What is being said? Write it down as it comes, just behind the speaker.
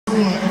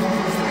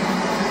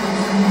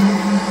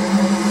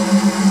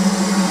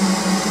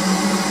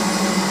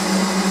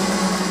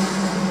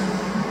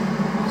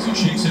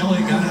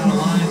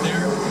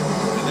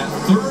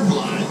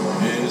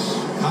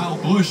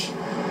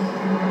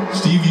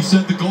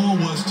goal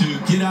was to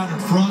get out in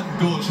front and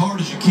go as hard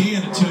as you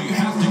can until you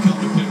have to come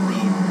to pit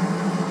road.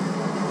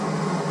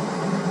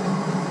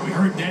 We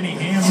heard Denny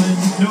Hamlin.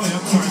 No,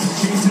 I'm sorry.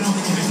 Chase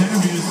Elliott in his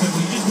interview said,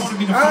 well, you just wanted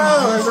me to.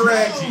 Oh, there's a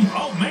wreck.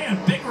 Oh,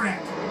 man, big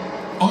wreck.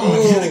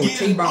 Oh, yet again.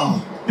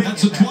 T-bomb.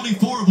 That's the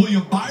 24 of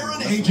William Byron.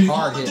 AJ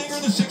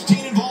Allmendinger, the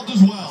 16 involved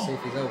as well. See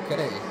if he's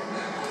okay.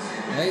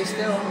 Yeah, he's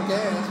still on the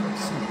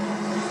gas.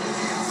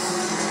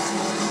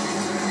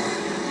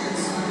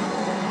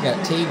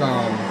 Got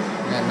T-bomb.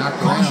 Got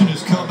knocked around. Caution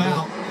has come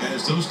out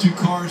as those two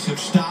cars have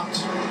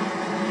stopped.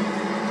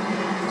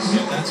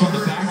 And that's on the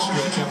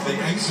backstretch after they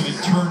exited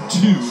turn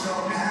 2.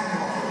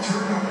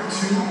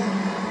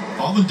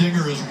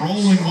 Allmendinger is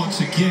rolling once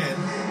again.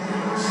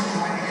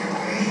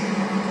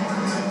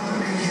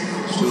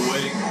 Still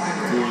waiting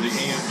for the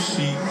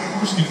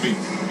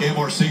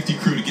AMR safety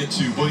crew to get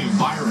to William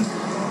Byron.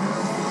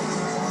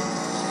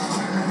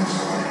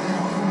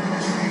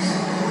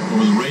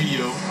 Over the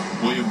radio,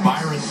 William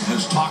Byron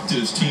has talked to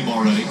his team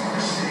already.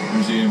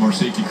 There's the AMR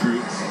safety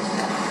crew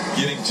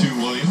getting to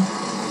William.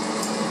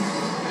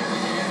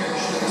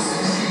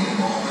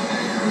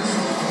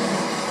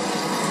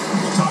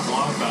 We talk a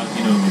lot about,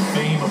 the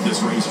fame of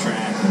this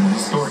racetrack and the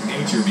historic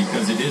nature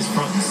because it is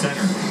front and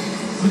center.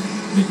 But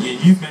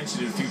you've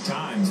mentioned it a few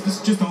times. It's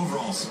just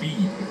overall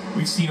speed.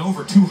 We've seen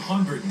over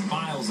 200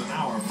 miles an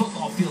hour. A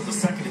football field a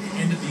second at the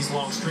end of these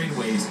long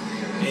straightaways.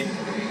 And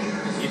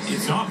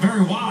it's not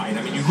very wide.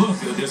 I mean, you look,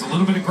 there's a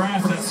little bit of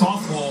grass for that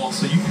soft wall,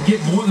 so you can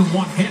get more than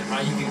one hit,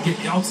 right? You can get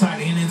the outside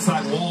and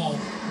inside wall.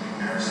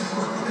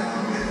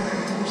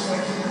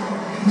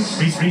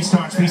 These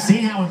restarts, we've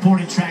seen how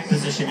important track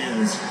position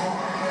is.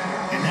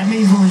 And that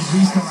means on these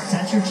restarts,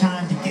 that's your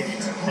time to get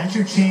it. That's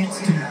your chance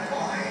to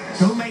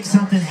go make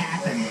something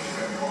happen.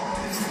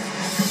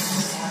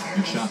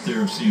 Good shot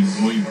there of seeing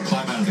William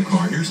climb out of the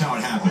car. Here's how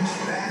it happened.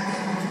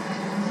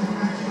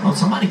 Well,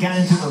 somebody got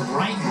into the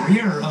right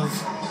rear of...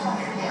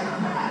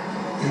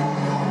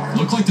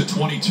 Looked like the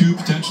 22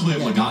 potentially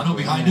of Logano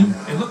behind him.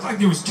 It looked like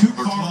there was two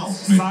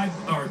cars, three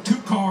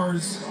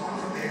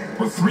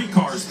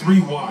cars,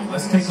 3 wide.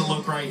 Let's take a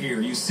look right here.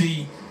 You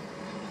see,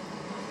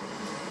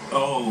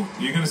 you're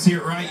going to see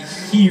it right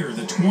here.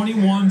 The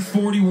 21,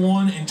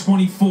 41, and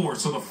 24.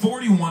 So the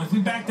 41, if we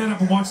back that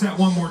up and watch that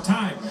one more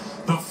time,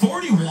 the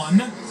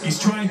 41 is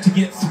trying to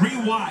get 3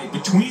 wide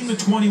between the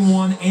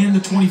 21 and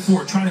the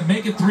 24, trying to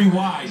make it 3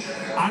 wide.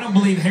 I don't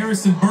believe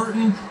Harrison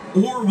Burton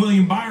or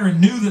William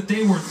Byron knew that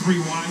they were 3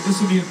 wide. This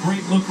would be a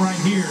great look right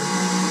here.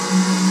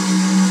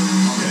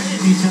 They're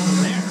hitting each other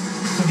there.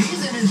 So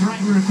he's in his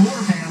right rear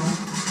quarter panel.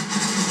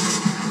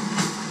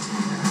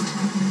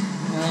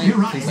 You're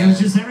right. It was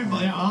just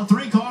everybody, all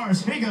 3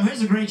 cars. Here you go.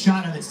 Here's a great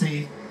shot of it,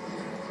 Steve.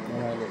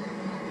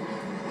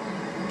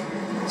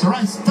 So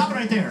stop it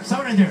right there.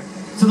 Stop it right there.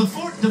 So the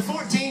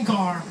 14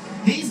 car,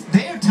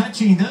 they're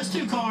touching those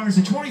 2 cars,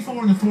 the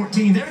 24 and the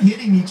 14. They're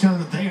hitting each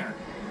other there.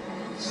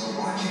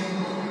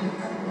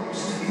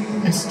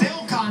 And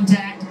still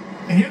contact.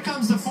 And here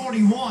comes the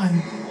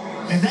 41,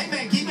 and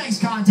he makes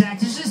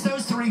contact. It's just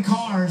those 3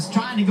 cars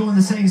trying to go in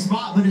the same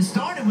spot. But it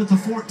started with the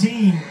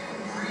 14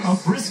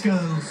 of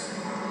Briscoe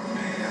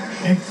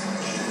and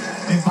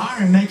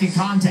Byron making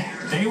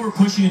contact. They were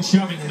pushing and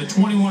shoving, and the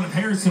 21 of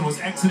Harrison was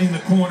exiting the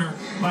corner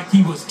like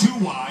he was too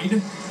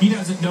wide. He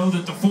doesn't know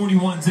that the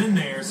 41's in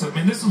there. So, I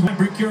mean, this is why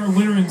Brickyard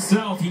winner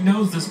himself, he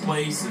knows this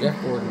place.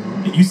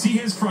 And you see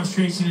his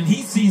frustration, and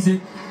he sees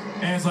it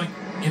as like,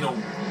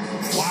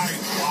 why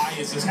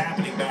is this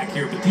happening back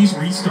here? But these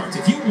restarts,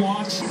 if you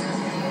watch...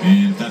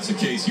 And if that's the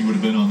case, he would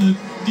have been on the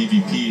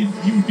DVP, and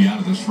he would be out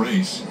of this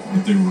race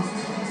if they were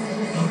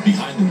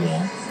behind the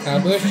wall.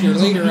 Bush, your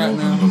leader right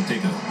now. They'll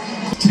take a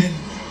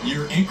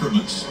 10-year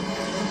increments.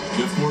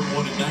 Jeff Gordon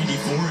won in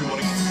 94.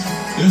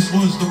 This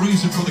was the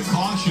reason for the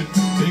caution.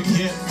 Big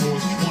hit for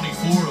the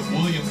 24 of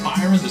William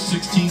Byron. The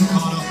 16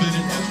 caught up in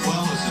it, as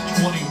well as the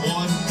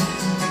 21.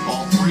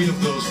 All 3 of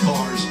those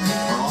cars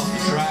are off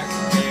the track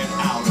and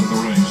out of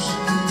the race.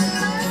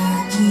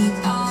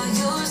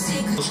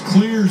 This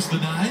clears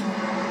the 9.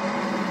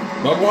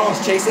 Bud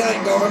Walsh, Chase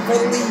Elliott going for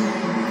the lead.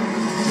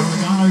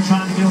 Logano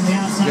trying to get on the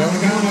outside.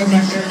 Logano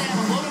back there.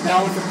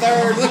 Going for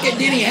 3rd. Look at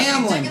Denny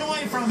Hamlin. Take it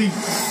away from him.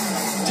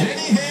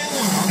 Denny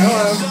Hamlin on the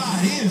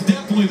outside. He is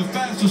definitely the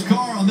fastest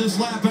car on this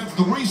lap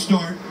after the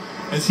restart,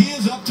 as he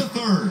is up to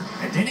 3rd.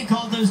 And Denny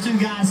called those 2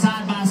 guys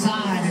side by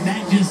side, and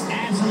that just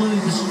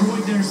absolutely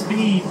destroyed their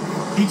speed.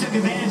 He took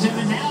advantage of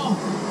it. Now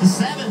the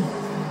 7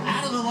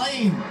 out of the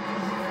lane.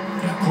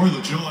 Yeah, Corey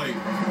LaJoy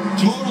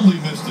totally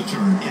missed the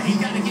turn. Yeah, he's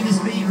got to get his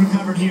speed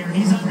recovered here.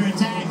 He's under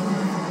attack.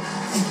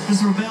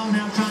 Chris Rebel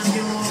now trying to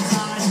get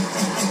alongside.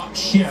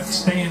 Shift,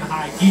 stay in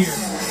high gear.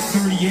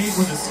 38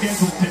 with a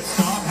scheduled pit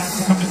stop. Has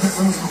to come to pit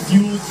road for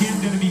fuel. Kim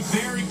going to be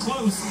very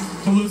close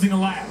to losing a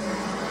lap.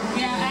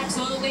 Yeah,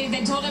 absolutely.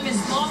 They told him as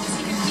long as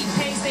he could keep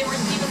pace, they were going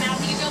to keep him out.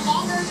 He could go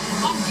longer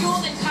on fuel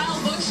than Kyle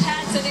Busch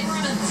had, so they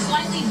were on a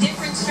slightly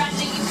different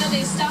strategy, even though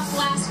they stopped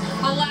last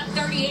on lap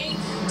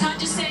 38. Todd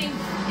just saying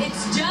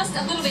it's just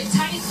a little bit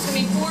tight. It's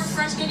going to be 4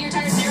 fresh Goodyear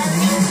tires there.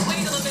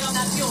 Wait a little bit on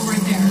that fuel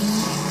right there.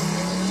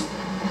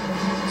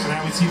 So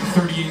now we we see the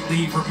 38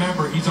 leave.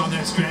 Remember, he's on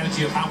that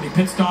strategy of how many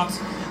pit stops.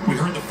 We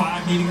heard the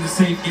 5 needing to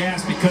save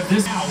gas because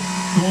this now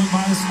going by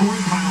the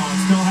scoring pylon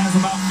still has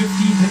about 15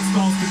 pit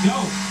stalls to go.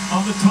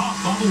 On the top,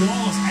 Bubba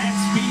Wallace at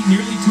speed,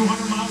 nearly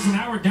 200 miles an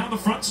hour down the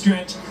front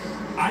stretch.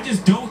 I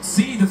just don't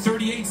see the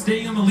 38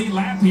 staying on the lead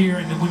lap here,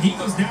 and then when he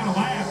goes down a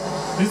lap,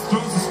 this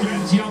throws the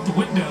strategy out the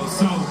window.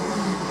 So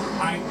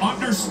I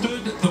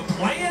understood the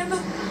plan,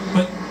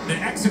 but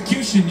the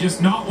execution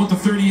just not what the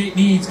 38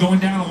 needs. Going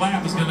down a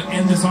lap is going to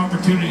end this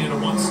opportunity at a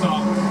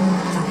one-stop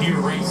from here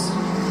race.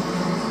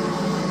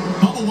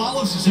 Bubba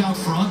Wallace is out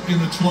front in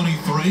the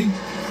 23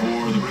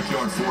 for the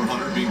Brickyard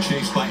 400, being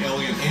chased by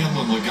Elliott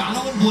Hamlin,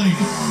 Logano, and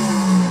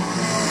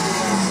Blaney.